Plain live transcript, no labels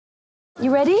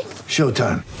You ready?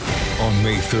 Showtime. On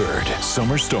May 3rd,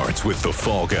 summer starts with The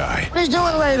Fall Guy. Let's do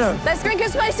it later. Let's drink a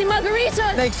spicy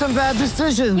margarita. Make some bad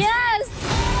decisions. Yes.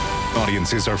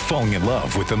 Audiences are falling in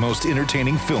love with the most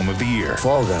entertaining film of the year.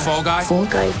 Fall Guy. Fall Guy? Fall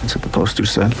Guy. That's what the poster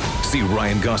said. See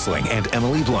Ryan Gosling and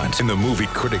Emily Blunt in the movie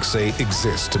critics say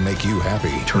exists to make you happy.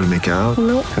 Trying to make it out?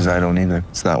 Nope. Because I don't either.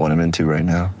 It's not what I'm into right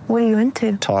now. What are you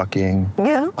into? Talking.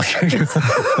 Yeah.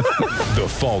 The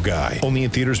Fall Guy. Only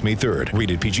in theaters May 3rd.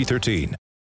 Rated PG-13.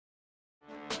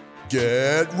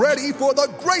 Get ready for the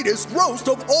greatest roast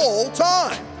of all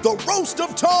time, the Roast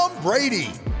of Tom Brady,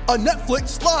 a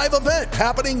Netflix live event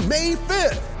happening May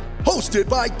 5th. Hosted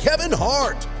by Kevin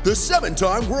Hart, the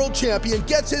 7-time world champion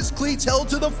gets his cleats held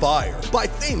to the fire by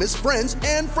famous friends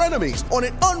and frenemies on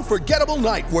an unforgettable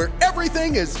night where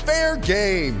everything is fair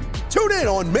game. Tune in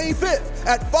on May 5th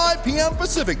at 5 p.m.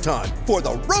 Pacific time for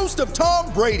the Roast of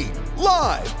Tom Brady,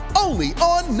 live only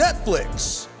on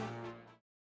Netflix.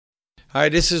 Hi,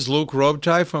 this is Luke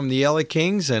Robitaille from the LA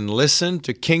Kings, and listen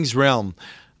to King's Realm.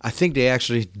 I think they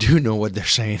actually do know what they're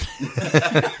saying.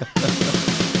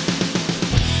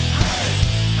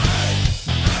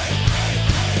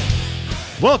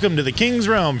 Welcome to the King's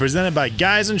Realm, presented by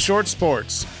Guys in Short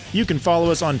Sports. You can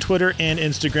follow us on Twitter and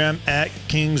Instagram at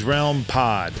King's Realm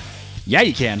Pod. Yeah,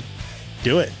 you can.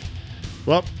 Do it.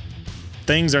 Well,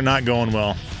 things are not going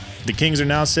well. The Kings are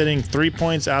now sitting 3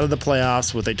 points out of the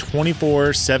playoffs with a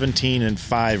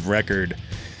 24-17-5 record.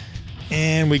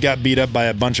 And we got beat up by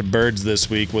a bunch of birds this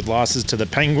week with losses to the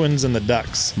Penguins and the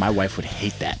Ducks. My wife would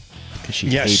hate that because she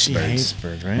hates birds. Hates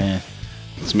birds, right? Yeah.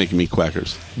 It's making me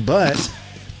quackers. But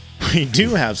we do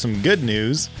have some good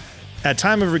news. At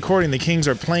time of recording, the Kings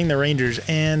are playing the Rangers,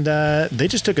 and they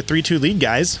just took a 3-2 lead,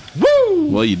 guys. Woo!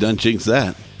 Well, you done jinxed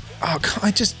that. Oh,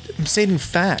 I'm stating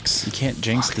facts. You can't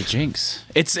jinx the jinx.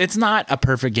 It's not a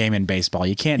perfect game in baseball.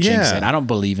 You can't jinx it. I don't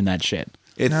believe in that shit.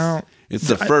 It's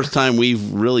the first time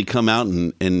we've really come out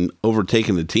and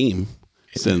overtaken the team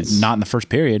since. Not in the first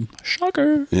period.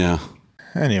 Shocker. Yeah.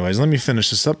 Anyways, let me finish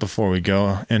this up before we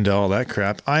go into all that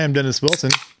crap. I am Dennis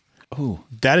Wilson. Oh,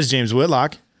 That is James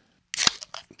Whitlock.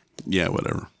 Yeah,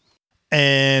 whatever.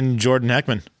 And Jordan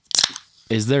Heckman.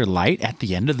 is there light at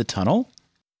the end of the tunnel?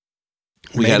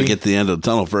 We got to get to the end of the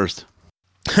tunnel first.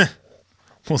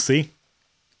 We'll see.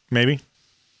 Maybe.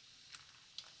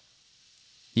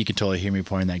 You can totally hear me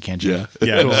pouring that, can't you? Yeah.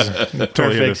 Yeah.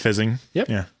 Totally hear the fizzing. Yep.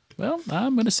 Yeah. Well,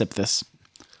 I'm going to sip this.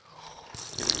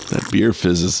 That beer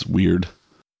fizz is weird.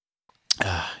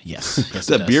 Yes.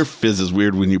 That beer fizz is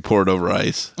weird when you pour it over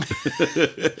ice.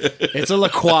 It's a La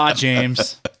Croix,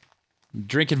 James.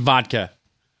 Drinking vodka.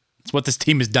 It's what this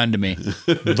team has done to me.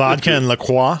 Vodka and La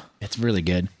Croix. It's really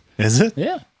good. Is it?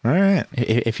 Yeah. All right.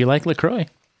 If you like LaCroix.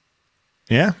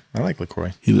 Yeah, I like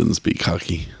LaCroix. He doesn't speak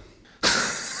hockey.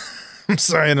 I'm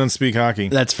sorry I don't speak hockey.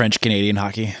 That's French-Canadian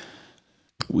hockey.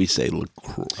 We say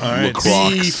LaCroix. All right.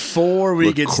 Before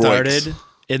we get LaCroix. started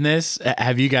in this,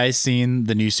 have you guys seen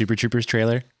the new Super Troopers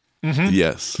trailer? Mm-hmm.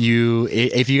 Yes.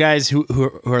 If you guys who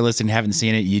are listening haven't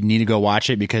seen it, you need to go watch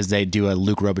it because they do a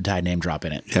Luke Robitaille name drop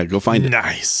in it. Yeah, go find it.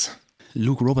 Nice.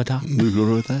 Luke Robitaille.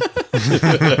 Luke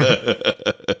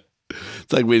Robitaille.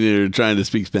 It's like when you're trying to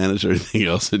speak Spanish or anything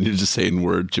else and you're just saying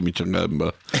word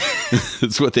chimichanga.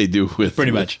 It's what they do with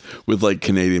Pretty much with like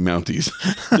Canadian Mounties.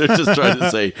 They're just trying to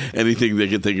say anything they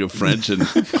can think of French and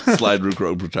slide Luke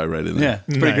Robitaille right in there. Yeah,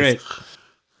 it's pretty great.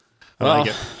 I Well, like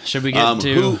it. should we get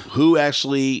to who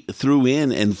actually threw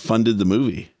in and funded the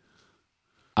movie?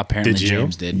 Apparently Did you?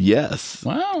 James did. Yes.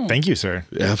 Wow. Thank you, sir.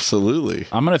 Absolutely.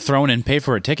 I'm going to throw in and pay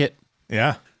for a ticket.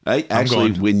 Yeah.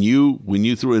 Actually, going. when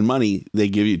you threw in money, they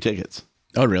give you tickets.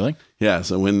 Oh, really? Yeah.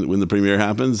 So when the premiere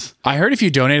happens, I heard if you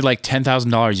donated like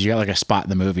 $10,000, you got like a spot in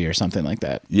the movie or something like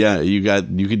that. yeah, you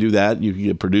could do that. You could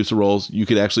get producer roles. You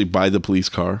could actually buy the police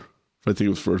car. I think it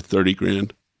was for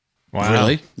 $30,000. Wow.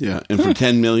 Really? Yeah, and for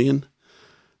 $10 million,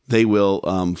 they will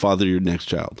father your next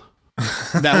child.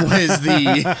 That was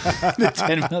the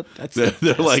 10 million. That's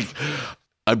They're like,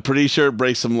 I'm pretty sure it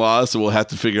breaks some laws, so we'll have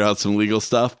to figure out some legal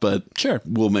stuff, but Sure.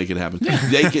 we'll make it happen.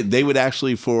 They would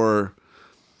actually for,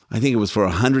 I think it was for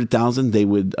 $100,000, they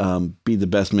would be the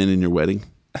best men in your wedding.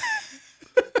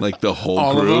 Like the whole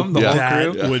All of crew. them? The whole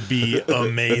That crew? would be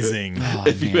amazing.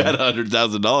 If you had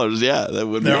 $100,000, yeah, that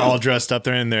would. They're be all dressed up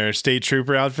there in their state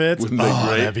trooper outfits. Wouldn't that be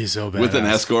great? That'd be so bad. with an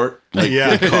escort, like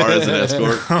Yeah. the car as an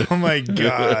escort. Oh my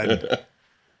god.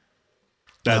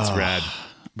 That's rad.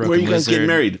 Where are you guys getting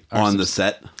married? Are On some- the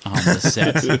set. on the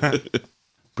set.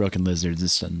 Broken Lizards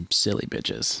is some silly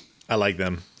bitches. I like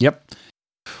them. Yep.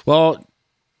 Well,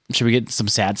 should we get some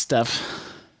sad stuff?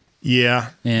 Yeah.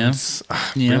 Yeah. It's,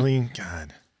 Yeah. Really?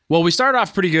 God. Well, we started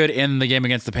off pretty good in the game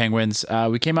against the Penguins.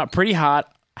 We came out pretty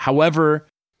hot. However,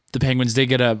 the Penguins did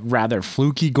get a rather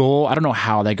fluky goal. I don't know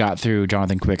how they got through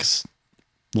Jonathan Quick's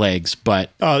legs, but...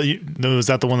 was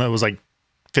that the one that was like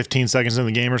 15 seconds in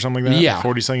the game or something like that? Yeah.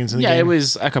 40 seconds in the game? Yeah, it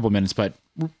was a couple minutes, but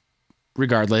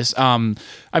regardless.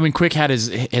 Quick had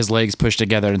his legs pushed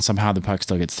together and somehow the puck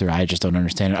still gets through. I just don't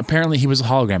understand it. Apparently, he was a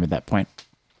hologram at that point.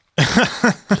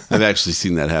 I've actually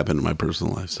seen that happen in my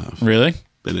personal life. So I've Really?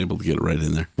 been able to get it right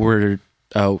in there.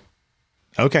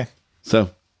 Okay.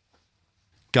 So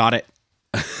Got it.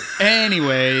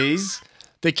 Anyways,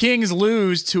 the Kings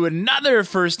lose to another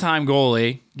first-time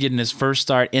goalie, getting his first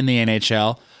start in the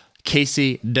NHL,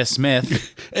 Casey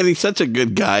DeSmith. and he's such a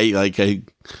good guy. Like I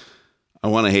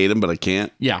want to hate him, but I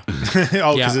can't. Yeah.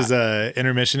 Because his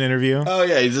intermission interview. Oh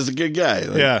yeah, he's just a good guy.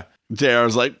 Like, Yeah. JR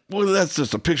was like, well, that's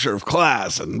just a picture of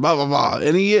class and blah blah blah,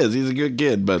 and he is. He's a good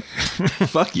kid, but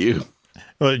fuck you.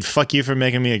 Well, fuck you for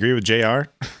making me agree with JR.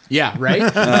 Yeah, right?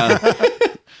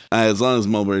 As long as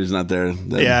Mulberry's not there,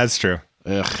 then Yeah, that's true.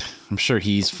 Ugh, I'm sure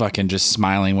he's fucking just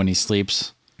smiling when he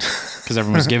sleeps. Because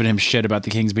everyone's giving him shit about the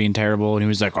Kings being terrible. And he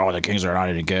was like, oh, the Kings are not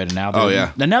any good. And now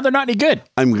and now they're not any good.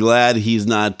 I'm glad he's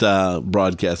not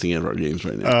broadcasting any of our games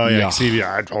right now. Oh, yeah. Yeah. See,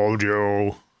 I told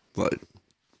you. Like,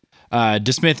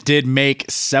 DeSmith did make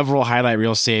several highlight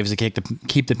reel saves to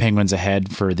keep the Penguins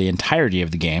ahead for the entirety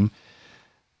of the game.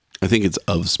 I think it's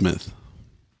of Smith.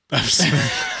 It's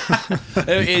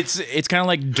kind of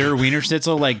like Der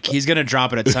Wienerschnitzel. Like he's gonna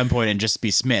drop it at some point and just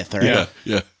be Smith. Right?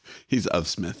 Yeah. He's of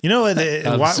Smith. You know what?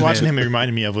 Smith. Watching him, it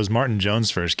reminded me of was Martin Jones'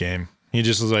 first game. He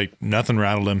just was like, nothing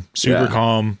rattled him. Super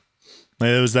calm. Like,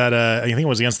 it was that, I think it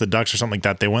was against the Ducks or something like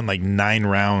that. They went like 9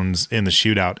 rounds in the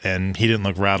shootout and he didn't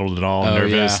look rattled at all,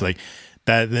 nervous. Yeah. Like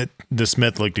that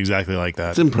DeSmith looked exactly like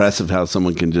that. It's impressive how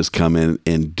someone can just come in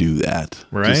and do that.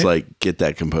 Right? Just like get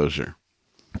that composure.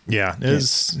 Yeah.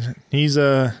 He's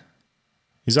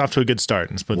off to a good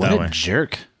start. Let's put it What that a way.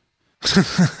 jerk.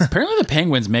 Apparently the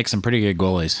Penguins make some pretty good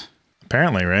goalies.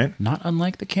 Apparently, right? Not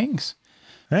unlike the Kings.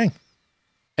 Hey.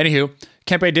 Anywho,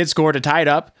 Kempe did score to tie it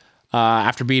up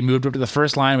after being moved up to the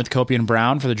first line with Kopi and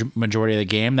Brown for the majority of the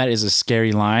game. That is a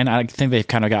scary line. I think they've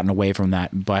kind of gotten away from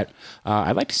that, but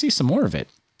I'd like to see some more of it.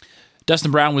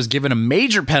 Dustin Brown was given a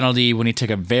major penalty when he took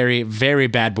a very, very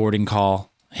bad boarding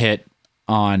call hit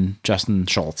on Justin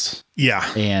Schultz. Yeah.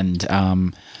 And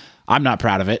I'm not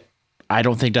proud of it. I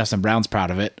don't think Dustin Brown's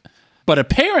proud of it. But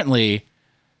apparently,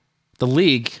 the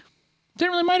league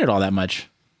didn't really mind it all that much.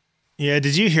 Yeah.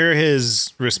 Did you hear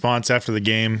his response after the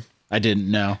game? I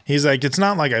didn't know. He's like, it's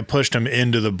not like I pushed him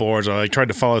into the boards or like tried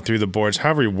to follow through the boards,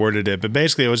 however he worded it. But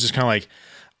basically, it was just kind of like,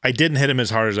 I didn't hit him as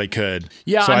hard as I could.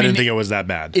 Yeah, So I mean, didn't think it was that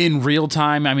bad. In real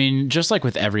time, I mean, just like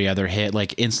with every other hit,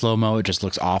 like in slow-mo, it just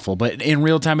looks awful. But in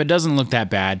real time, it doesn't look that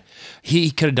bad.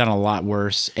 He could have done a lot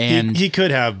worse. And He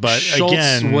could have, but Schultz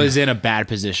again, was in a bad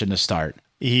position to start.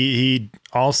 he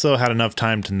also had enough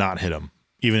time to not hit him,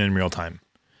 even in real time.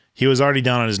 He was already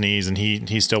down on his knees, and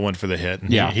he still went for the hit.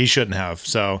 And Yeah. he shouldn't have.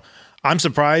 So I'm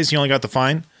surprised he only got the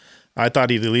fine. I thought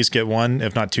he'd at least get 1,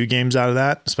 if not 2 games out of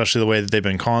that, especially the way that they've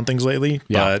been calling things lately.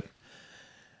 Yeah. But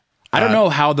I don't know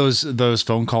how those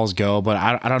phone calls go, but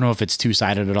I don't know if it's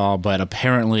two-sided at all. But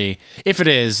apparently, if it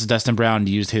is, Dustin Brown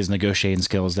used his negotiating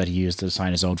skills that he used to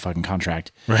sign his own fucking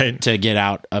contract Right. to get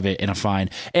out of it in a fine.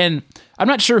 And I'm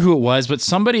not sure who it was, but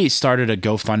somebody started a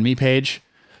GoFundMe page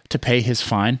to pay his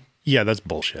fine. yeah, that's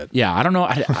bullshit. Yeah, I don't know.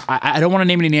 I don't want to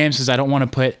name any names because I don't want to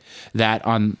put that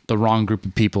on the wrong group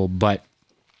of people, but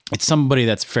it's somebody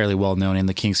that's fairly well known in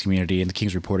the Kings community and the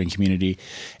Kings reporting community.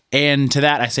 And to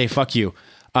that, I say, fuck you.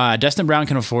 Dustin Brown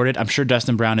can afford it. I'm sure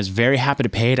Dustin Brown is very happy to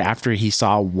pay it after he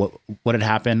saw what had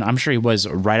happened. I'm sure he was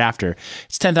right after.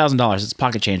 It's $10,000. It's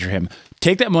pocket change for him.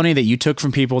 Take that money that you took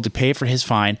from people to pay for his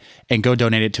fine and go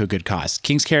donate it to a good cause.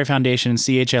 Kings Care Foundation and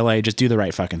CHLA, just do the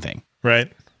right fucking thing.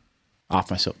 Right. Off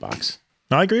my soapbox.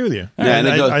 No, I agree with you. Yeah, and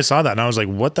I saw that and I was like,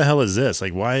 what the hell is this?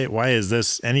 Like, why is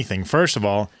this anything? First of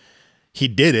all, he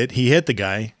did it. He hit the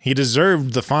guy. He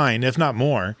deserved the fine, if not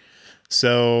more.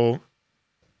 So,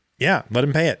 yeah, let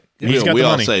him pay it. He's got we the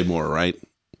all money. say more, right?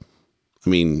 I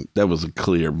mean, that was a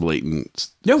clear,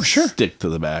 blatant stick to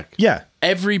the back. Yeah.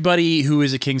 Everybody who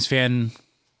is a Kings fan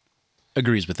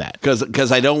agrees with that.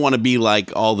 Because I don't want to be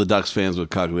like all the Ducks fans with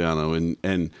Cogliano.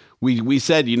 And we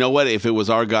said, you know what? If it was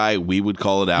our guy, we would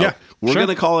call it out. Yeah, We're sure.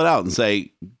 going to call it out and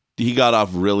say he got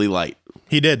off really light.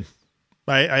 He did.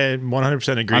 I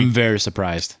 100% agree. I'm very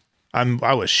surprised.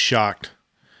 I was shocked.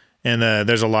 And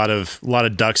there's a lot of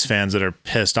Ducks fans that are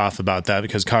pissed off about that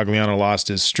because Cogliano lost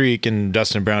his streak and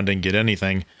Dustin Brown didn't get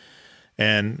anything.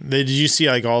 And did you see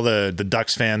like all the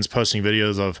Ducks fans posting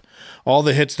videos of all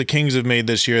the hits the Kings have made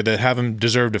this year that haven't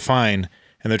deserved a fine,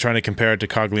 and they're trying to compare it to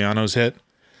Cogliano's hit?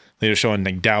 They were showing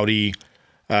like Doughty.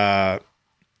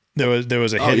 There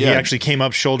was a hit. yeah. He actually came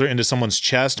up shoulder into someone's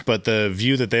chest, but the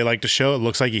view that they like to show, it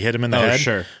looks like he hit him in the head.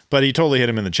 Sure. But he totally hit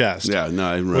him in the chest. Yeah, no,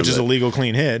 I remember which is that. a legal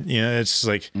clean hit. You know, it's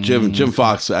like Jim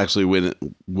Fox actually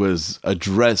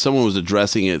someone was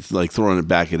addressing it, like throwing it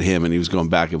back at him, and he was going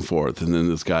back and forth, and then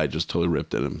this guy just totally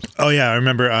ripped at him. Oh yeah, I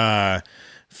remember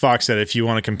Fox said if you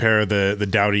want to compare the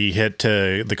Doughty hit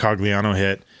to the Cogliano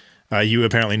hit, you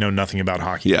apparently know nothing about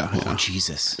hockey. Yeah. Oh,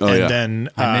 Jesus. Oh, and yeah. then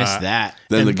I missed that.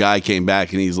 Then the guy came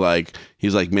back and he's like,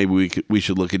 maybe we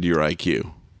should look into your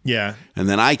IQ. Yeah. And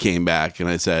then I came back and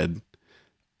I said,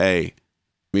 hey,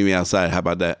 meet me outside. How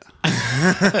about that?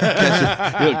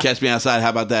 Catch me outside. How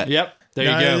about that? Yep. There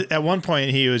you go. At one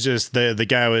point, he was just the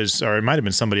guy was, or it might have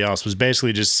been somebody else, was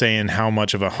basically just saying how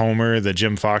much of a homer that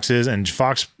Jim Fox is, and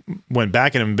Fox went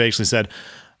back at him and basically said,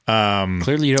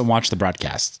 Clearly, you don't watch the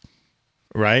broadcast.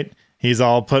 right? He's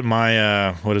all put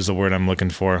my what is the word I'm looking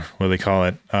for? What do they call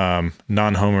it?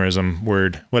 Non-homerism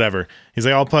word, whatever. He's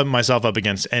like, I'll put myself up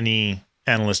against any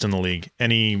analyst in the league,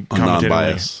 any commentator in the league.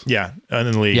 non-bias. Yeah,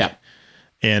 in the league. Yeah.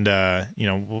 And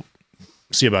we'll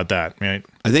see about that, right?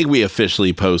 I think we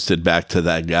officially posted back to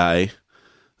that guy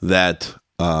that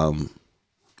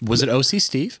Was it OC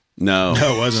Steve? no,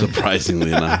 No, it wasn't. surprisingly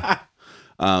enough.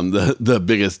 The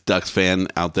biggest Ducks fan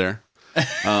out there.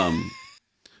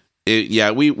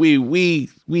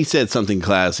 We said something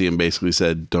classy and basically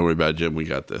said, "Don't worry about it, Jim. We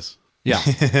got this." Yeah.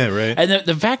 Right. And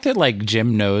the fact that like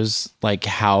Jim knows like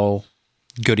how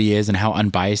good he is and how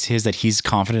unbiased he is, that he's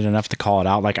confident enough to call it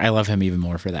out. Like I love him even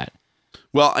more for that.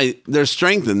 Well, there's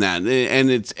strength in that, and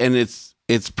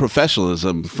it's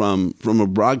professionalism from a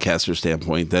broadcaster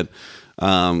standpoint. That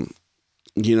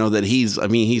that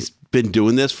he's been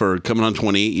doing this for coming on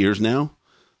 28 years now.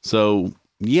 So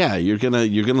yeah, you're gonna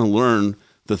learn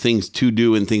the things to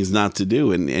do and things not to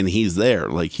do, and he's there.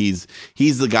 Like he's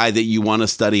the guy that you want to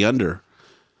study under.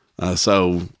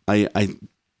 So I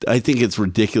think it's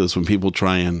ridiculous when people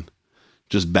try and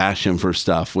just bash him for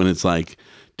stuff when it's like,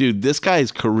 dude, this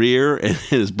guy's career and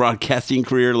his broadcasting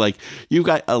career, like you've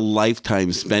got a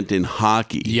lifetime spent in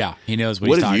hockey. Yeah, he knows what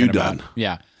What he's have talking you about. done?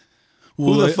 Yeah.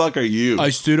 Who the fuck are you? I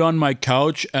stood on my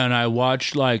couch and I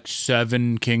watched like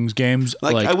 7 Kings games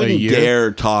Like I a wouldn't year.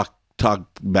 dare talk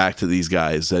back to these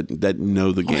guys that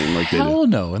know the game like they do. Hell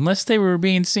no, unless they were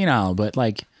being senile. But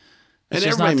like, And it's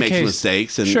just everybody not the makes case.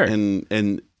 mistakes, and Sure.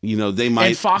 and they might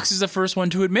And Fox is the first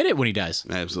one to admit it when he does.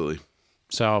 absolutely.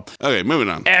 So, Okay, moving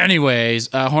on. anyways,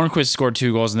 Hornquist scored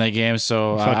 2 goals in that game,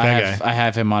 so Fuck that I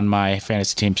have him on my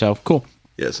fantasy team. So cool.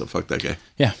 Yeah, so fuck that guy.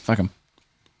 Yeah, fuck him.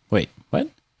 Wait, what?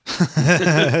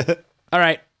 All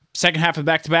right, second half of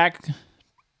back-to-back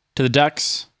to the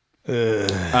Ducks.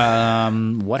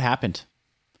 What happened?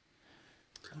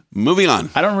 Moving on.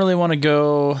 I don't really want to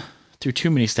go through too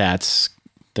many stats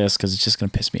this because it's just going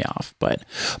to piss me off. But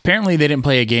apparently they didn't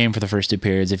play a game for the first 2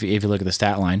 periods if you look at the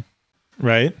stat line.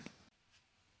 Right.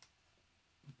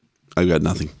 I've got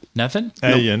nothing. Nothing?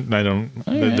 Yeah, I don't.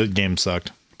 The game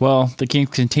sucked. Well, the Kings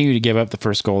continue to give up the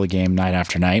first goal of the game night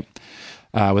after night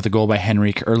with a goal by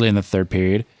Henrique early in the 3rd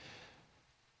period.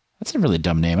 That's a really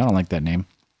dumb name. I don't like that name.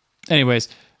 Anyways,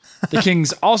 the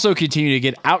Kings also continue to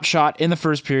get outshot in the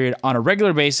 1st period on a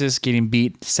regular basis, getting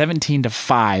beat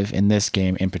 17-5 in this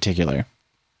game in particular.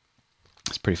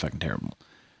 It's pretty fucking terrible.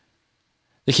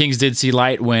 The Kings did see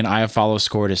light when Iafallo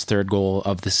scored his 3rd goal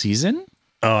of the season.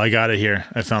 Oh, I got it here.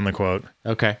 I found the quote.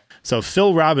 Okay. So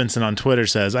Phil Robinson on Twitter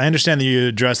says, I understand that you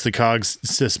addressed the Cogs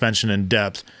suspension in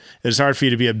depth. It is hard for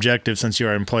you to be objective since you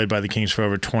are employed by the Kings for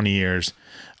over 20 years.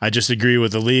 I just agree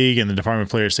with the league and the Department of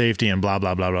Player Safety and blah,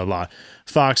 blah, blah, blah, blah.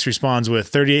 Fox responds with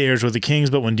 38 years with the Kings,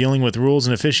 but when dealing with rules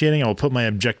and officiating, I will put my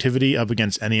objectivity up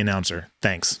against any announcer.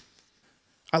 Thanks.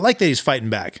 I like that he's fighting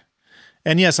back.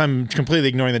 And yes, I'm completely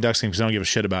ignoring the Ducks game because I don't give a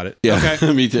shit about it.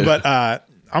 Yeah, me too. But I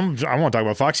want to talk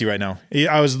about Foxy right now.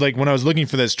 I was like, when I was looking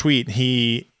for this tweet,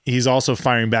 he's also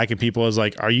firing back at people as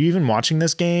like, are you even watching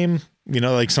this game? You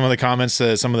know, like some of the comments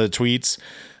to some of the tweets.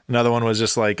 Another one was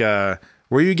just like, where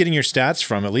are you getting your stats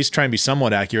from? At least try and be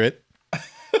somewhat accurate.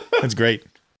 That's great.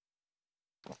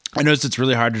 I noticed it's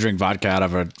really hard to drink vodka out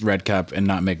of a red cup and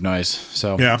not make noise.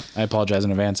 So Yeah. I apologize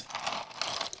in advance.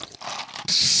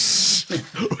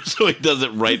 So he does it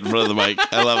right in front of the mic.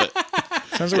 I love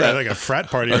it. Sounds like a frat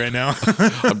party right now.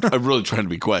 I'm really trying to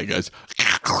be quiet, guys.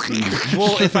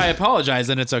 Well, if I apologize,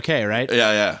 then it's okay, right?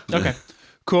 Yeah. Okay,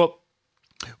 cool.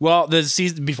 Well, the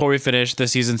season before we finish, the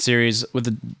season series with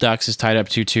the Ducks is tied up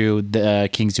 2-2. The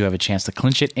Kings do have a chance to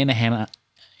clinch it in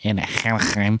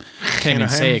Anaheim. Can't even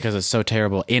say it because it's so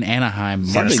terrible. In Anaheim,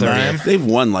 March Something 30th. they've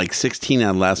won like 16 out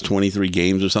of the last 23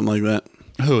 games or something like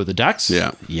that. Who, the Ducks?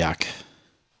 Yeah. Yuck.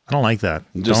 I don't like that.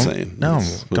 I'm just Don't- saying. No,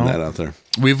 Let's put don't. that out there.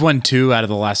 We've won 2 out of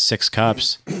the last 6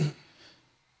 cups.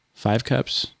 5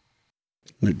 cups.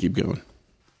 No, keep going.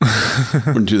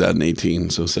 We're in 2018,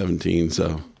 so 17.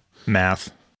 So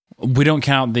Math. We don't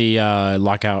count the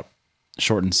lockout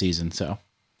shortened season, so.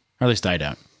 Or at least I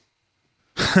don't.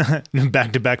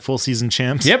 Back-to-back full season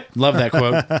champs. Yep. Love that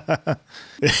quote.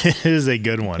 It is a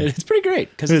good one. It's pretty great.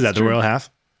 Who is that, the Royal Half?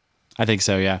 I think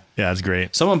so, yeah. Yeah, that's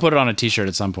great. Someone put it on a t-shirt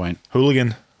at some point.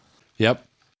 Hooligan. Yep.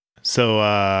 So,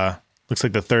 looks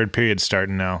like the third period's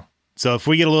starting now. So if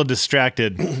we get a little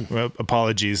distracted,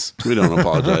 apologies. we don't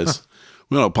apologize.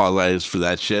 We don't apologize for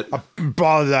that shit.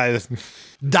 Apologize.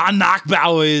 Don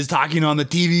Knockbauer is talking on the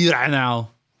TV right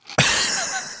now.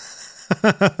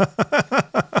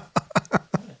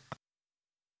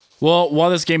 Well, while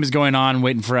this game is going on,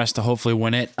 waiting for us to hopefully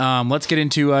win it, let's get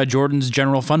into Jordan's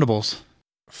general fundables.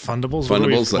 Fundables?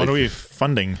 Fundables, What like- are we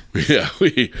funding? Yeah,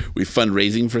 we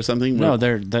fundraising for something. No,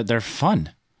 they're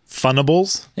fun.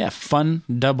 Fundables? Yeah, fun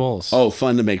doubles. Oh,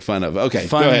 fun to make fun of. Okay,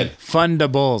 fun, go ahead. Fun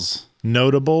doubles.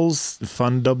 Notables?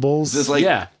 Fundables? Is this like?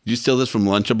 Yeah. You steal this from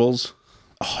Lunchables?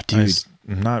 Oh, I'm dude.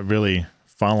 not really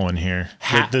following here.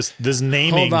 This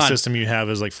naming Hold on. system you have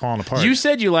is like falling apart. You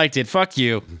said you liked it. Fuck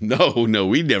you. No,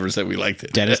 we never said we liked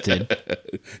it. Dennis did.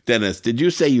 Dennis, did you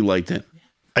say you liked it?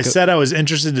 I said I was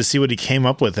interested to see what he came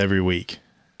up with every week.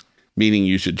 Meaning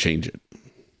you should change it.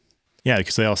 Yeah,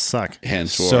 because they all suck.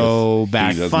 Henceforth, So he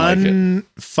back doesn't like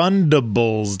it.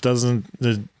 Fundables doesn't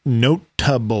the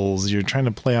notables. You're trying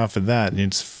to play off of that.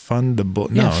 It's fundable.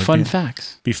 Yeah, No, fun it'd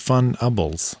facts. be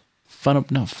funables.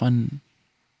 Fun.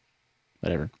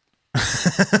 Whatever.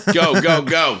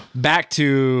 Go. Back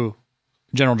to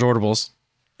General Jordables.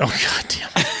 Oh god damn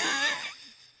it.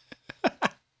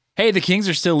 Hey, the Kings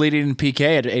are still leading in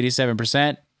PK at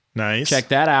 87%. Nice. Check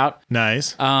that out.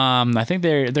 Nice. I think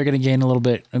they're going to gain a little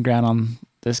bit of ground on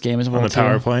this game as well. On the too.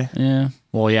 power play? Yeah.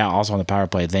 Well, yeah, also on the power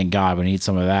play. Thank God we need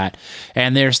some of that.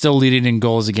 And they're still leading in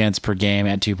goals against per game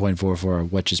at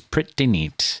 2.44, which is pretty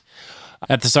neat.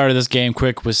 At the start of this game,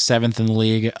 Quick was 7th in the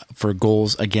league for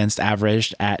goals against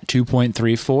averaged at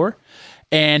 2.34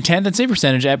 and 10th in save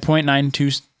percentage at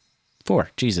 .924.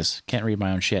 Jesus, can't read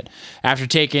my own shit. After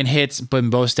taking hits in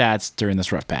both stats during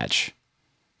this rough patch.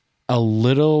 A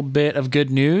little bit of good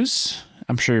news.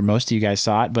 I'm sure most of you guys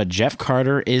saw it, but Jeff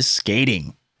Carter is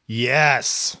skating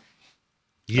Yes.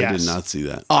 I did not see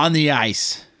that. on the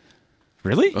ice.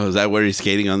 Really? Oh, is that where he's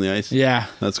skating on the ice? Yeah.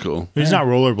 That's cool. He's not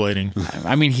rollerblading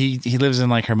I mean, he lives in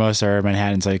like Hermosa or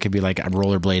Manhattan, so it could be like a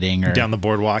rollerblading or down the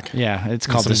boardwalk. Yeah, it's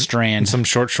called the In Strand. some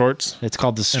short shorts. It's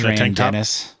called the a Strand, tank top?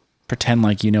 Dennis. Pretend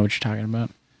like you know what you're talking about.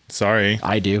 Sorry.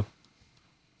 I do.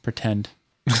 Pretend.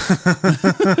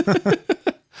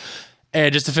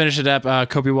 And just to finish it up,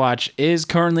 Kobe Watch is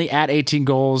currently at 18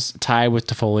 goals, tied with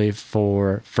Toffoli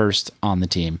for first on the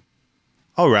team.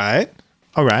 All right.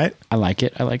 I like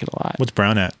it. I like it a lot. What's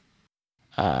Brown at?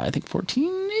 I think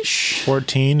 14-ish.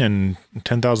 14 and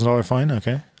 $10,000 fine.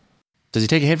 Okay. Does he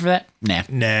take a hit for that? Nah.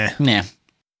 Nah.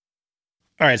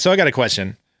 All right. So I got a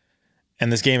question,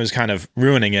 and this game is kind of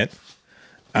ruining it.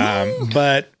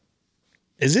 But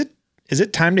is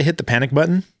it time to hit the panic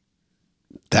button?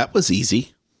 That was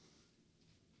easy.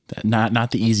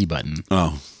 Not the easy button.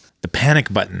 Oh. The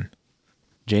panic button.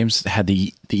 James had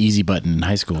the easy button in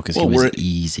high school because Well, he was we're-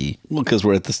 easy. Well, because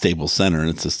we're at the Staples Center and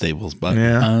it's the Staples button.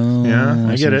 Yeah. Oh, Yeah.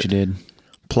 I see get what it. you did.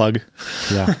 Plug.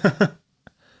 Yeah.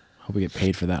 Hope we get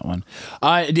paid for that one.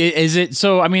 Is it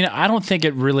so? I mean, I don't think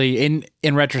it really.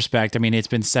 In retrospect, I mean, it's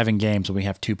been 7 games and we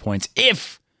have 2 points.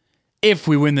 If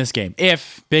we win this game,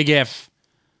 if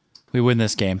we win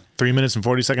this game, 3 minutes and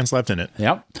 40 seconds left in it.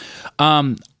 yep.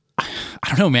 I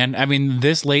don't know, man. I mean,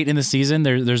 this late in the season,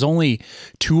 there's only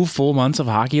 2 full months of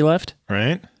hockey left.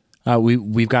 Right.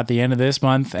 We've got the end of this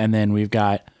month, and then we've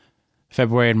got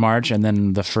February and March, and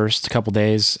then the first couple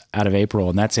days out of April,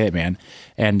 and that's it, man.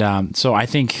 And so I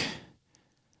think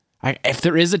if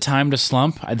there is a time to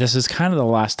slump, this is kind of the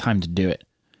last time to do it.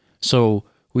 So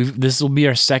this will be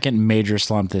our second major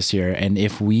slump this year, and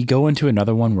if we go into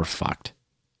another one, we're fucked.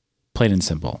 Plain and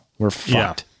simple, we're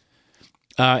fucked.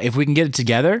 If we can get it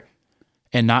together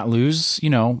and not lose,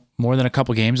 more than a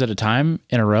couple games at a time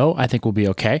in a row, I think we'll be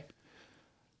okay.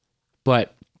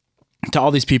 But to all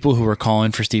these people who were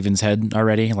calling for Steven's head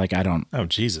already, like I don't. Oh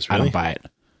Jesus! I Really? don't buy it.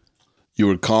 You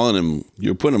were calling him, you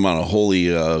were putting him on a holy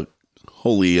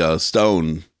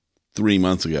stone 2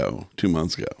 months ago.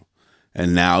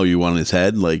 And now you want his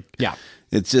head? Like, Yeah.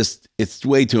 it's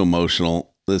way too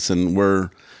emotional. Listen,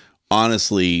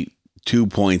 honestly 2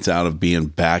 points out of being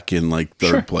back in like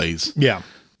third place. Yeah.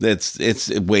 It's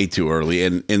way too early.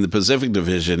 And in the Pacific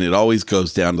Division, it always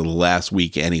goes down to the last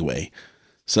week anyway.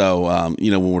 So,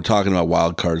 when we're talking about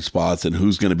wild card spots and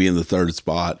who's going to be in the third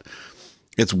spot,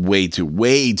 it's way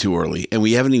too early. And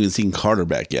we haven't even seen Carter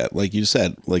back yet. Like you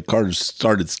said, like Carter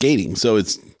started skating. So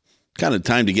it's kind of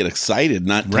time to get excited,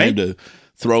 not time to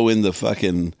throw in the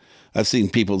fucking, I've seen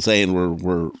people saying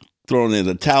we're throwing in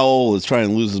the towel. Let's try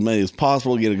and lose as many as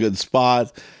possible, get a good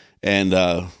spot. And,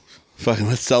 fucking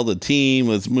let's sell the team.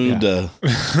 Let's move to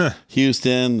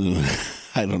Houston.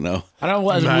 I don't know. I don't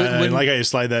know. I like how you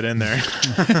slide that in there.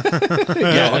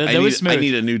 I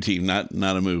need a new team, not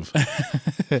a move.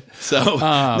 So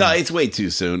no, it's way too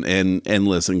soon. And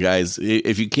listen, guys,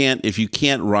 if you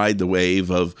can't ride the wave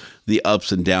of the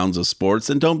ups and downs of sports,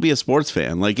 then don't be a sports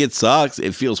fan. Like, it sucks.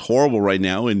 It feels horrible right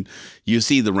now. And you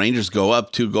see the Rangers go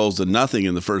up 2-0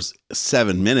 in the first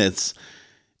 7 minutes.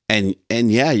 And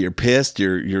yeah, you're pissed,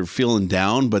 you're feeling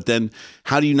down, but then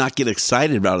how do you not get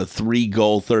excited about a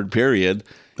 3-goal third period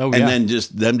then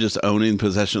just them just owning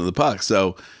possession of the puck?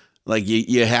 So like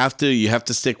you have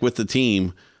to stick with the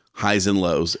team, highs and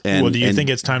lows. And do you think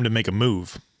it's time to make a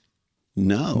move?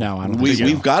 No, I don't think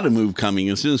we've got a move coming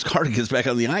as soon as Carter gets back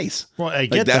on the ice. Well, I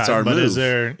get that's that, our but move. Is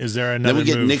there another Then we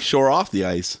get move? Nick Shore off the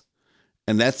ice,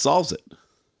 and that solves it.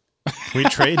 We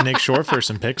trade Nick Shore for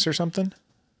some picks or something?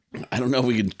 I don't know if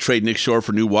we can trade Nick Shore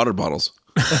for new water bottles.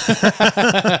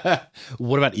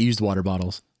 What about used water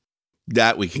bottles?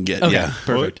 That we can get, yeah.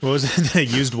 Perfect. What was it? A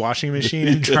used washing machine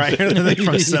and dryer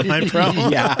from Semi-Pro?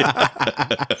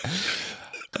 Yeah.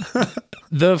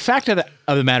 The fact of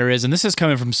the matter is, and this is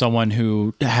coming from someone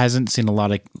who hasn't seen a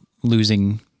lot of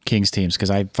losing Kings teams, because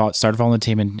I started following the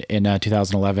team in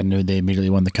 2011 and they immediately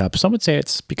won the cup. Some would say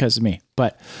it's because of me,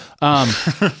 but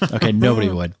okay, nobody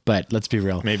would, but let's be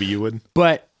real. Maybe you would.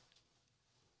 But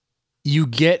you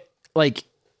get, like,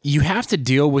 you have to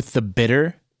deal with the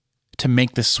bitter to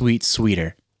make the sweet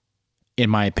sweeter, in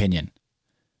my opinion,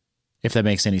 if that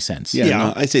makes any sense. Yeah.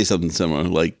 No, I say something similar.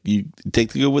 Like, you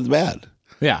take the good with the bad.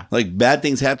 Yeah. Like, bad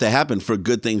things have to happen for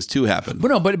good things to happen. But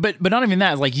no, but not even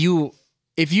that. Like,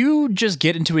 if you just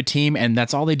get into a team and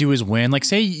that's all they do is win, like,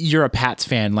 say you're a Pats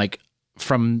fan, like,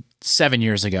 from 7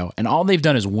 years ago, and all they've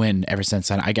done is win ever since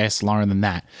then. I guess longer than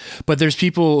that. But there's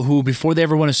people who, before they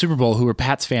ever won a Super Bowl, who were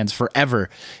Pats fans forever.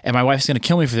 And my wife's going to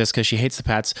kill me for this because she hates the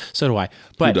Pats. So do I.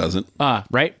 But who doesn't?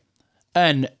 Right?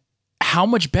 And how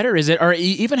much better is it, or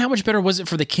even how much better was it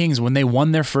for the Kings when they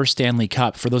won their first Stanley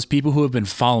Cup? For those people who have been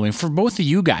following, for both of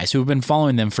you guys who have been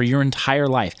following them for your entire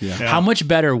life, how much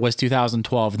better was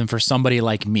 2012 than for somebody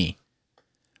like me,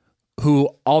 who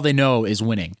all they know is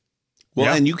winning?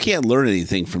 Well, and you can't learn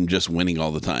anything from just winning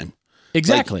all the time.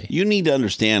 Exactly. Like, you need to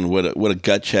understand what a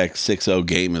gut check 6-0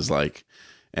 game is like,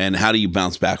 and how do you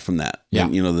bounce back from that? Yeah.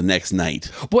 The next night.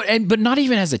 But not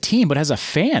even as a team, but as a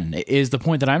fan is the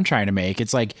point that I'm trying to make.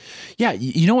 It's like, yeah,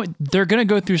 you know what? They're going to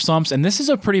go through slumps, and this is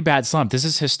a pretty bad slump. This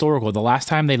is historical. The last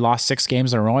time they lost 6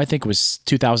 games in a row, I think, was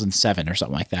 2007 or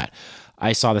something like that.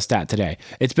 I saw the stat today.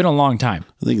 It's been a long time.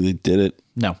 I think they did it.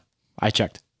 No, I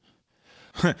checked.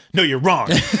 No, you're wrong.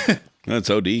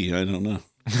 That's OD. I don't know.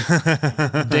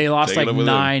 They lost like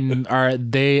 9, or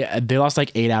they lost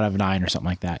like 8 out of 9 or something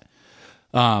like that.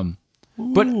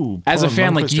 But as a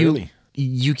fan, like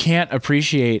you can't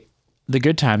appreciate the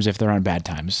good times if they're on bad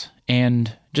times,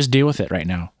 and just deal with it right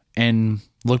now and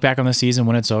look back on the season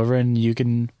when it's over, and you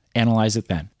can analyze it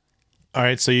then. All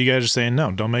right, so you guys are saying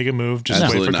no, don't make a move.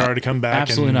 Just wait for Carter to come back.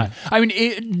 Absolutely not. I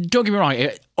mean, don't get me wrong.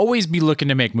 Always be looking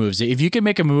to make moves. If you can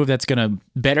make a move that's going to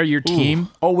better your team,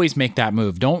 always make that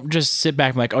move. Don't just sit back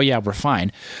and be like, oh yeah, we're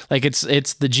fine. Like, it's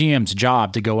the GM's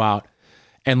job to go out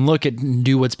and look at and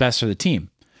do what's best for the team.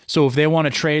 So if they want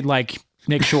to trade like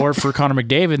Nick Shore for Connor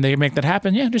McDavid and they can make that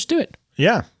happen, yeah, just do it.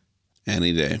 Yeah.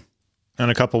 Any day. And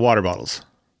a couple water bottles.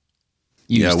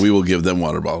 Yeah, we will give them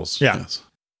water bottles. Yeah. Yes.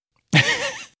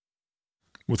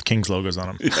 With Kings logos on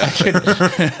them.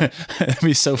 It'd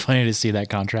be so funny to see that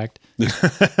contract.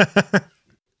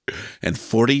 And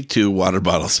 42 water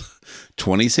bottles,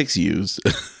 26 used.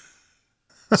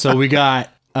 So we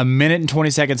got a minute and 20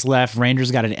 seconds left. Rangers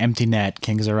got an empty net.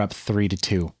 Kings are up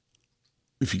 3-2.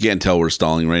 If you can't tell, we're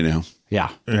stalling right now. Yeah.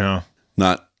 Yeah.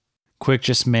 Not Quick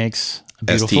just makes a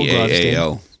beautiful glove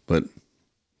STAAL, but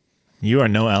you are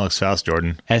no Alex Faust,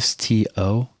 Jordan.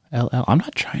 STOLL. I'm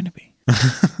not trying to be.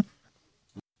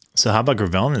 So how about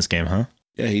Gravel in this game, huh?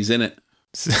 Yeah, he's in it.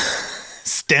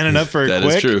 Standing up for that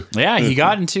Quick. Is true. Yeah, he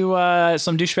got into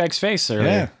some douchebag's face earlier.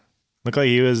 Yeah. Looked like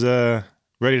he was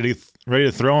ready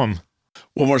to throw him.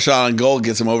 One more shot on goal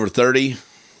gets him over 30.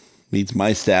 Meets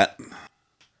my stat.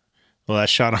 Well, that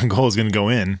shot on goal is going to go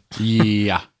in.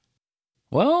 Yeah.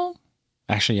 Well,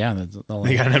 actually, yeah.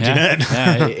 They got an empty net.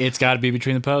 Yeah, it's got to be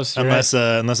between the posts. You're Unless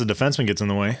a defenseman gets in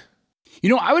the way. You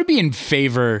know, I would be in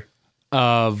favor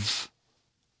of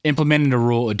implementing a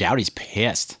rule. Doughty's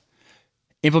pissed.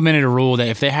 Implemented a rule that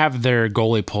if they have their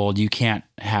goalie pulled, you can't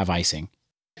have icing.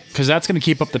 Because that's going to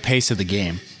keep up the pace of the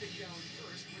game.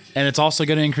 And it's also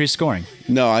going to increase scoring.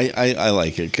 No, I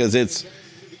like it because then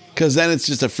it's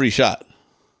just a free shot.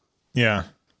 Yeah.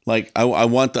 Like I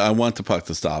want the puck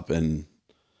to stop, and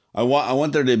I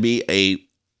want there to be a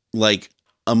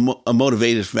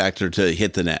motivated factor to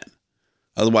hit the net.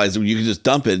 Otherwise, you can just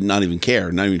dump it and not even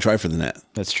care, not even try for the net.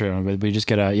 That's true. But we just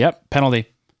get a penalty.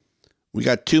 We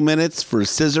got 2 minutes for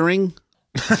scissoring.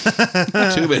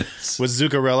 2 minutes with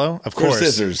Zuccarello, of for course.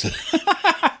 Scissors.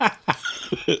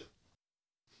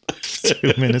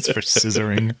 2 minutes for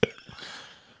scissoring.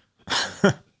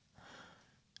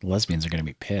 Lesbians are going to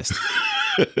be pissed.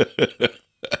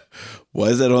 Why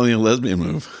is that only a lesbian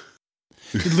move?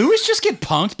 Did Lewis just get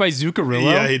punked by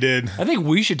Zuccarello? Yeah, he did. I think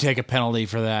we should take a penalty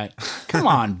for that. Come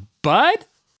on, bud.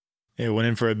 He went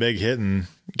in for a big hit and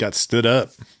got stood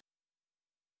up.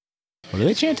 What are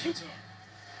they chanting?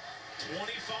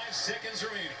 25 seconds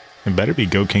remaining. It better be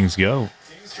Go Kings Go.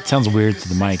 It sounds weird to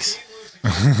the mics.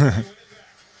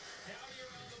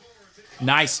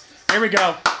 Nice. Here we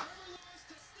go.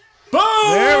 Boom!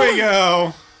 There we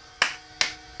go.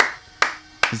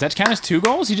 Does that count as 2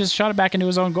 goals? He just shot it back into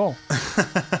his own goal.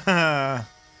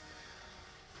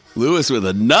 Lewis with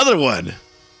another one.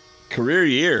 Career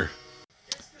year.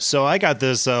 So I got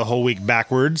this whole week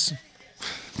backwards.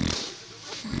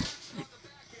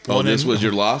 Oh, this was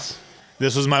your loss?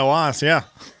 This was my loss, yeah.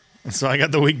 So I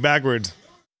got the week backwards.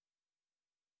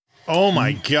 Oh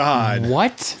my God.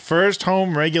 What? First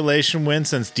home regulation win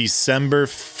since December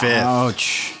 5th.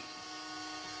 Ouch.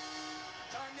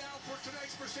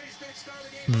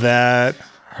 That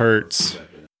hurts.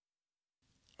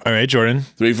 All right, Jordan.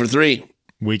 3 for 3.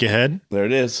 Week ahead. There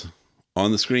it is.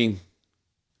 On the screen.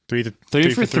 3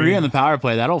 for 3 on the power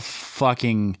play. That'll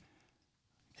fucking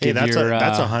give that's your,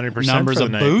 that's 100% numbers for a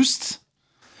the night. boost.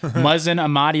 Muzzin,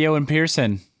 Amadio, and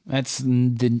Pearson. That's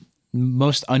the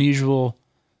most unusual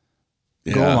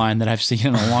goal line that I've seen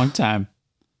in a long time.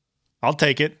 I'll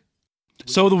take it.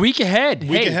 So the week ahead.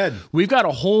 Week ahead. We've got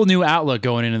a whole new outlook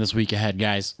going into this week ahead,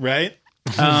 guys. Right?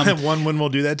 One win will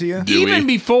do that to you? Even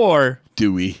before.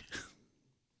 Do we?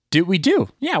 We do.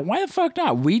 Yeah, why the fuck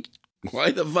not?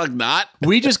 Why the fuck not?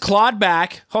 We just clawed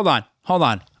back. Hold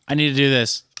on. I need to do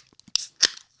this.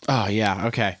 Oh, yeah.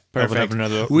 Okay. Perfect. Have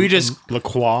another we just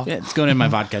LaCroix. Yeah, it's going in my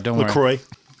vodka. Don't worry.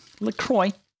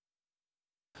 LaCroix.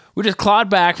 We just clawed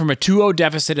back from a 2-0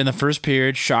 deficit in the first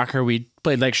period. Shocker. We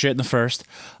played like shit in the first.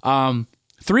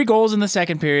 3 goals in the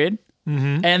second period.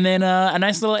 Mm-hmm. And then a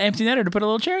nice little empty netter to put a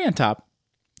little cherry on top.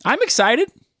 I'm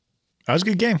excited. That was a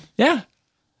good game. Yeah.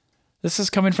 This is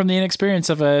coming from the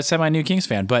inexperience of a semi-new Kings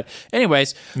fan. But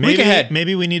anyways, week ahead.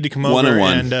 Maybe we need to come over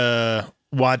and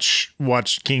watch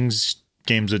Kings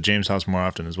games at James' house more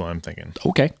often is what I'm thinking.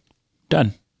 Okay.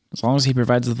 Done. As long as he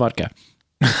provides the vodka.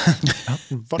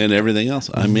 And everything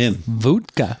else, I'm in.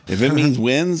 Vodka. If it means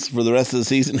wins for the rest of the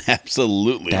season,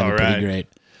 absolutely. That'd be pretty great.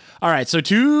 All right, so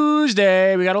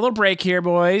Tuesday, we got a little break here,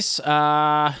 boys. Just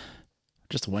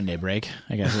a 1-day break.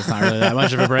 I guess it's not really that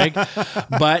much of a break.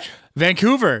 But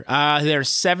Vancouver, they're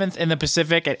 7th in the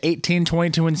Pacific at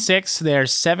 18-22-6. They're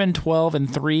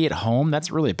 7-12-3 at home.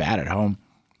 That's really bad at home.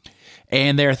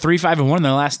 And they're 3-5-1 in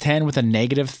their last 10 with a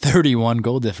negative 31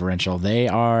 goal differential. They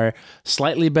are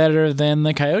slightly better than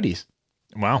the Coyotes.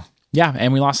 Wow. Yeah,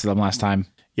 and we lost to them last time.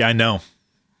 Yeah, I know.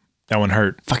 That one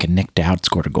hurt. Fucking Nick Dowd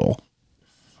scored a goal.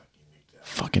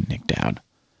 Fucking Nick Dowd.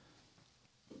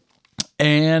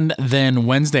 And then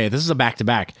Wednesday, this is a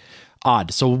back-to-back.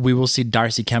 Odd. So we will see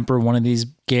Darcy Kemper one of these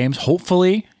games.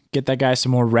 Hopefully get that guy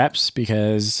some more reps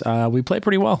because we play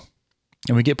pretty well.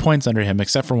 And we get points under him,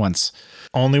 except for once.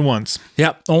 Only once.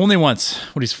 Yep, only once.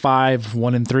 What, he's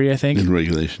 5-1-3, I think? In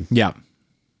regulation. Yeah.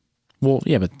 Well,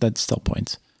 yeah, but that's still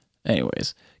points.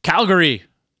 Anyways. Calgary,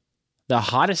 the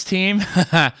hottest team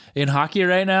in hockey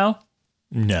right now.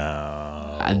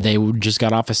 No. They just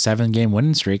got off a 7-game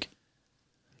winning streak.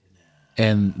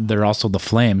 And they're also the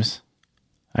Flames.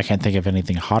 I can't think of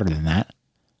anything hotter than that.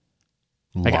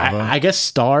 Like, I guess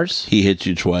Stars. He hit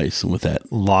you twice with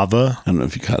that. Lava. I don't know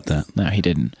if you caught that. No, he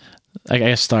didn't. I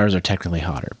guess Stars are technically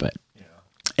hotter, but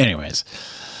anyways.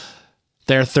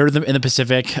 They're 3rd in the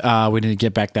Pacific. We need to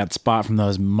get back that spot from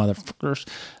those motherfuckers.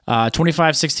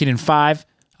 25-16-5.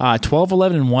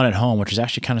 12-11-1 at home, which is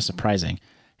actually kind of surprising.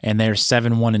 And they're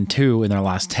 7-1-2 in their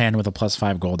last 10 with a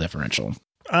 +5 goal differential.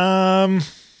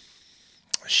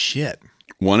 Shit.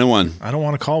 1-1. I don't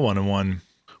want to call 1-1.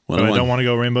 But I 1-1. don't want to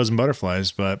go rainbows and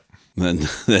butterflies, but Then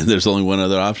there's only one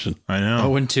other option. I know.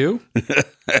 0-2?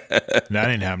 That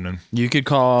ain't happening. You could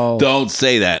call. Don't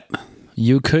say that.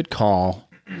 You could call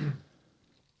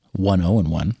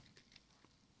 1-0-1.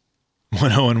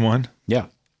 1-0-1. Yeah.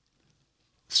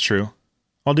 It's true.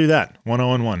 I'll do that.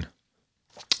 1-0-1.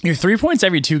 You're 3 points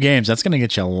every 2 games. That's going to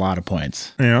get you a lot of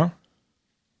points. Yeah.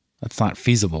 That's not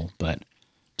feasible, but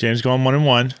James going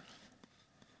 1-1.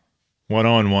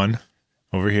 1-0-1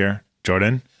 over here.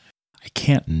 Jordan. I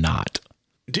can't not.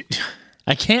 Do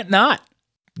I can't not.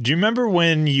 you remember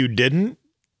when you didn't?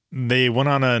 They went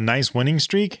on a nice winning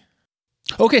streak.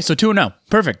 Okay, so 2-0.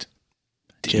 Perfect.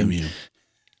 Damn you.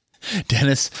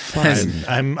 Dennis has,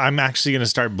 I'm actually going to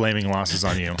start blaming losses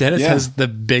on you. Dennis Yeah. has the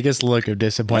biggest look of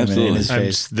disappointment in his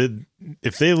face.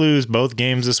 If they lose both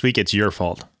games this week, it's your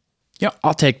fault. Yeah,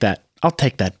 I'll take that. I'll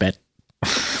take that bet.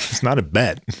 It's not a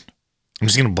bet. I'm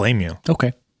just going to blame you.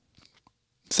 Okay.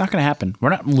 It's not going to happen. We're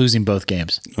not losing both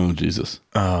games. Oh, Jesus.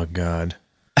 Oh, God.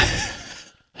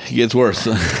 It gets worse.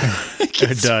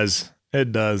 It does.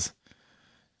 It does.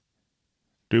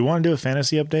 Do we want to do a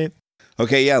fantasy update?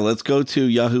 Okay, yeah, let's go to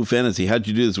Yahoo Fantasy. How'd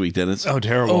you do this week, Dennis? Oh,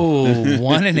 terrible. Oh,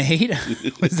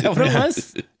 1-8? Was that what it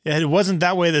was? Yeah, it wasn't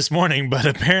that way this morning, but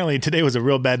apparently today was a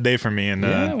real bad day for me.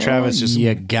 And Travis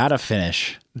you gotta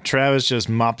finish. just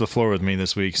mopped the floor with me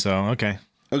this week. So, okay.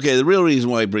 Okay, the real reason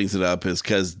why he brings it up is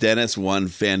because Dennis won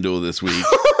FanDuel this week.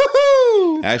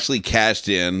 Actually cashed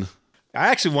in. I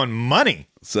actually won money.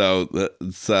 So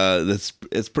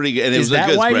it's pretty good. And it Is was a that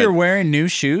good why spread. you're wearing new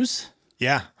shoes?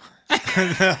 Yeah.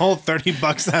 The whole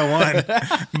 $30 I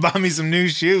won bought me some new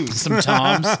shoes. Some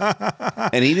Toms?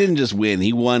 And he didn't just win;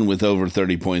 he won with over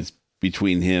 30 points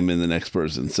between him and the next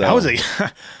person. So I was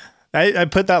I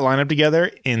put that lineup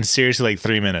together in seriously like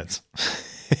 3 minutes.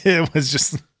 It was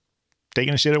just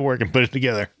taking a shit at work and put it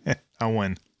together. I'll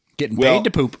win. Getting Well- paid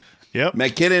to poop. Yep.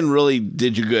 McKinnon really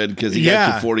did you good because he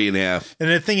got you 40 and a half. And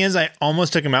the thing is, I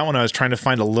almost took him out when I was trying to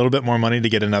find a little bit more money to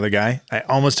get another guy. I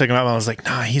almost took him out when I was like,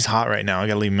 nah, he's hot right now. I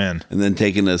got to leave him in. And then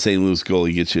taking a St. Louis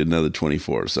goalie gets you another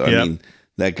 24. So, I Yep. mean,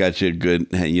 that got you a good,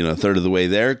 third of the way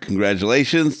there.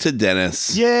 Congratulations to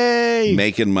Dennis. Yay!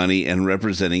 Making money and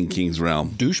representing King's Realm.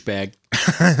 Douchebag.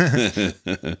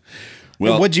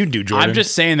 Well, What'd you do, Jordan? I'm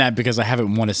just saying that because I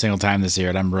haven't won a single time this year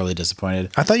and I'm really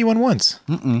disappointed. I thought you won once.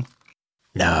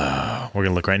 No, we're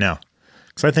gonna look right now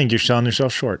because I think you're selling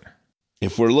yourself short.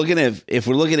 if we're looking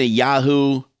at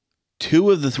Yahoo,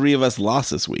 2 of the 3 of us lost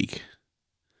this week.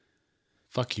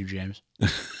 Fuck you, James.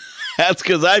 That's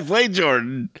because I played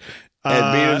Jordan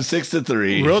and beat him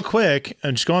 6-3. Real quick,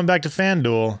 and just going back to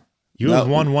FanDuel, you have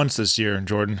won once this year,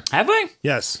 Jordan. Have we?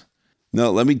 Yes,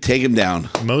 No, let me take him down.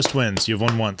 most wins. You've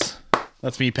won once.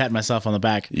 That's me patting myself on the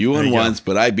back. You won you go. once,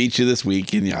 but I beat you this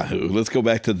week in Yahoo. Let's go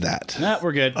back to that. Nah,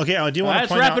 we're good. Okay, I do want to Let's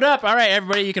point wrap out. it up. All right,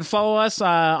 everybody, you can follow us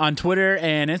on Twitter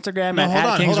and Instagram No, hold at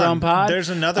on, Kings hold on. Realm Pod. There's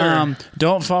another-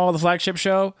 Don't follow the flagship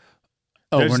show.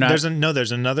 Oh, There's, we're not.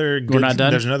 there's another. Good, not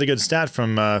done? There's another good stat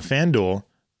from FanDuel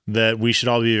that we should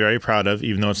all be very proud of,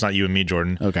 even though it's not you and me,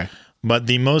 Jordan. Okay. But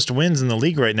the most wins in the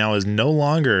league right now is no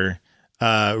longer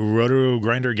Roto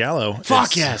Grinder Gallo.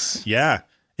 Fuck It's- yes. Yeah,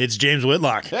 it's James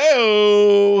Whitlock.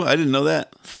 Hey, I didn't know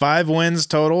that. 5 wins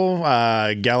total.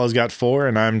 Gallo's got 4,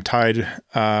 and I'm tied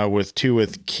with 2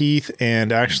 with Keith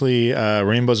and actually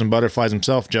Rainbows and Butterflies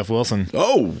himself, Jeff Wilson.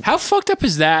 Oh, How fucked up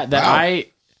is that? That Wow.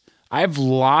 I've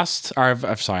lost, or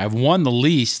I've won the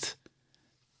least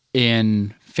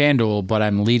in FanDuel, but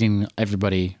I'm leading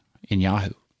everybody in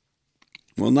Yahoo.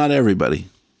 well, not everybody.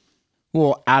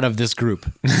 Well, out of this group.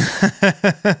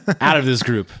 Out of this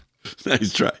group.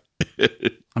 Nice try.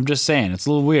 I'm just saying, it's a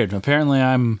little weird. Apparently,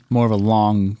 I'm more of a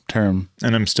long-term.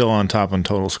 And I'm still on top on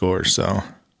total scores, so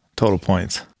total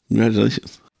points.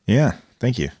 Congratulations. Yeah,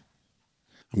 thank you.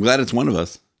 I'm glad it's one of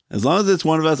us. As long as it's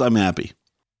one of us, I'm happy.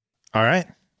 All right.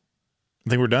 I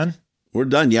think we're done. We're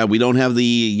done. Yeah, we don't have the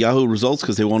Yahoo results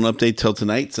because they won't update till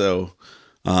tonight. So,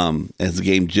 as the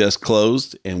game just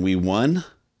closed and we won,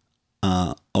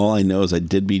 all I know is I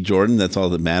did beat Jordan. That's all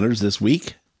that matters this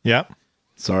week. Yep.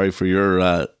 Sorry for your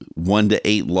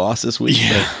 1-8 loss this week.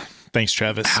 Yeah. Thanks,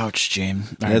 Travis. Ouch,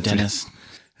 James. Or That's- Dennis.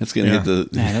 That's gonna hit the.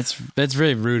 Man, that's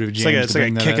really rude of James. It's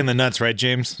like a kick in the the nuts, right,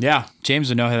 James? Yeah, James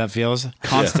would know how that feels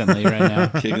constantly right now.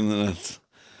 Kicking the nuts.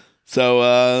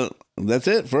 So that's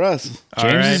it for us.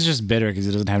 James right. is just bitter because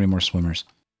he doesn't have any more swimmers.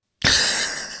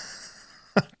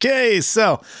 Okay,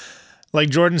 so like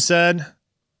Jordan said,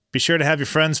 be sure to have your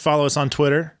friends follow us on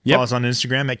Twitter. Yep. Follow us on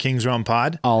Instagram at Kings Realm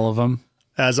Pod. All of them.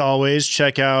 As always,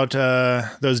 check out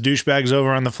those douchebags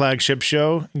over on the flagship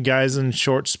show, Guys in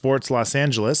Short Sports Los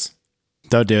Angeles.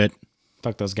 Don't do it.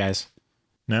 Fuck those guys.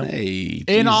 No. Hey,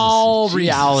 In Jesus. all Jesus.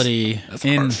 reality, That's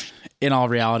in harsh. all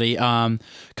reality,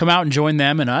 come out and join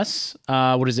them and us.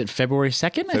 What is it, February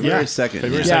 2nd? February 2nd.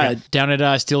 February Yeah, 2nd. down at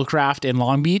Steelcraft in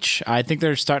Long Beach. I think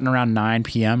they're starting around 9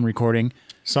 p.m. recording.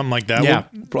 Something like that. Yeah.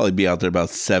 We'll probably be out there about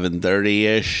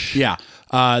 7:30-ish. Yeah.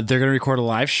 They're going to record a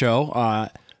live show.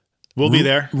 We'll be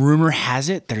there. Rumor has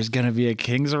it there's going to be a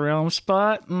Kings of Realm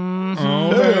spot. We're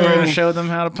going to show them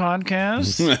how to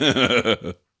podcast.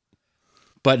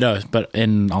 But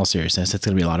in all seriousness, it's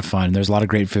going to be a lot of fun. There's a lot of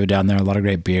great food down there, a lot of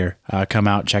great beer. Come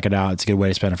out, check it out. It's a good way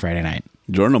to spend a Friday night.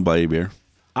 Jordan will buy you beer.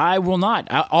 I will not.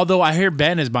 Although I hear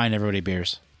Ben is buying everybody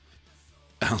beers.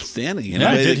 Outstanding.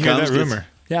 I did hear that rumor.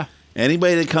 Yeah.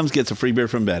 Anybody that comes gets a free beer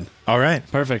from Ben. All right.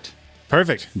 Perfect.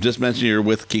 Just mention you're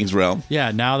with King's Realm.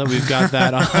 Yeah, now that we've got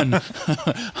that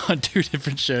on 2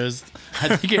 different shows,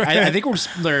 I think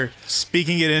we're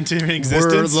Speaking it into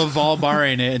existence. We're Laval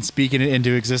barring it and speaking it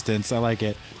into existence. I like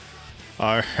it.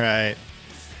 All right.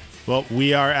 Well,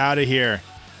 we are out of here.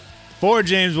 For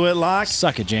James Whitlock,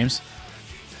 Suck it, James.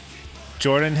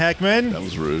 Jordan Heckman, That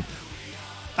was rude.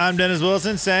 I'm Dennis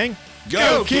Wilson saying,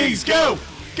 Go, Kings, go!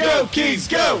 Go, Kings,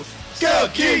 go! Go,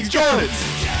 Kings, Jordan!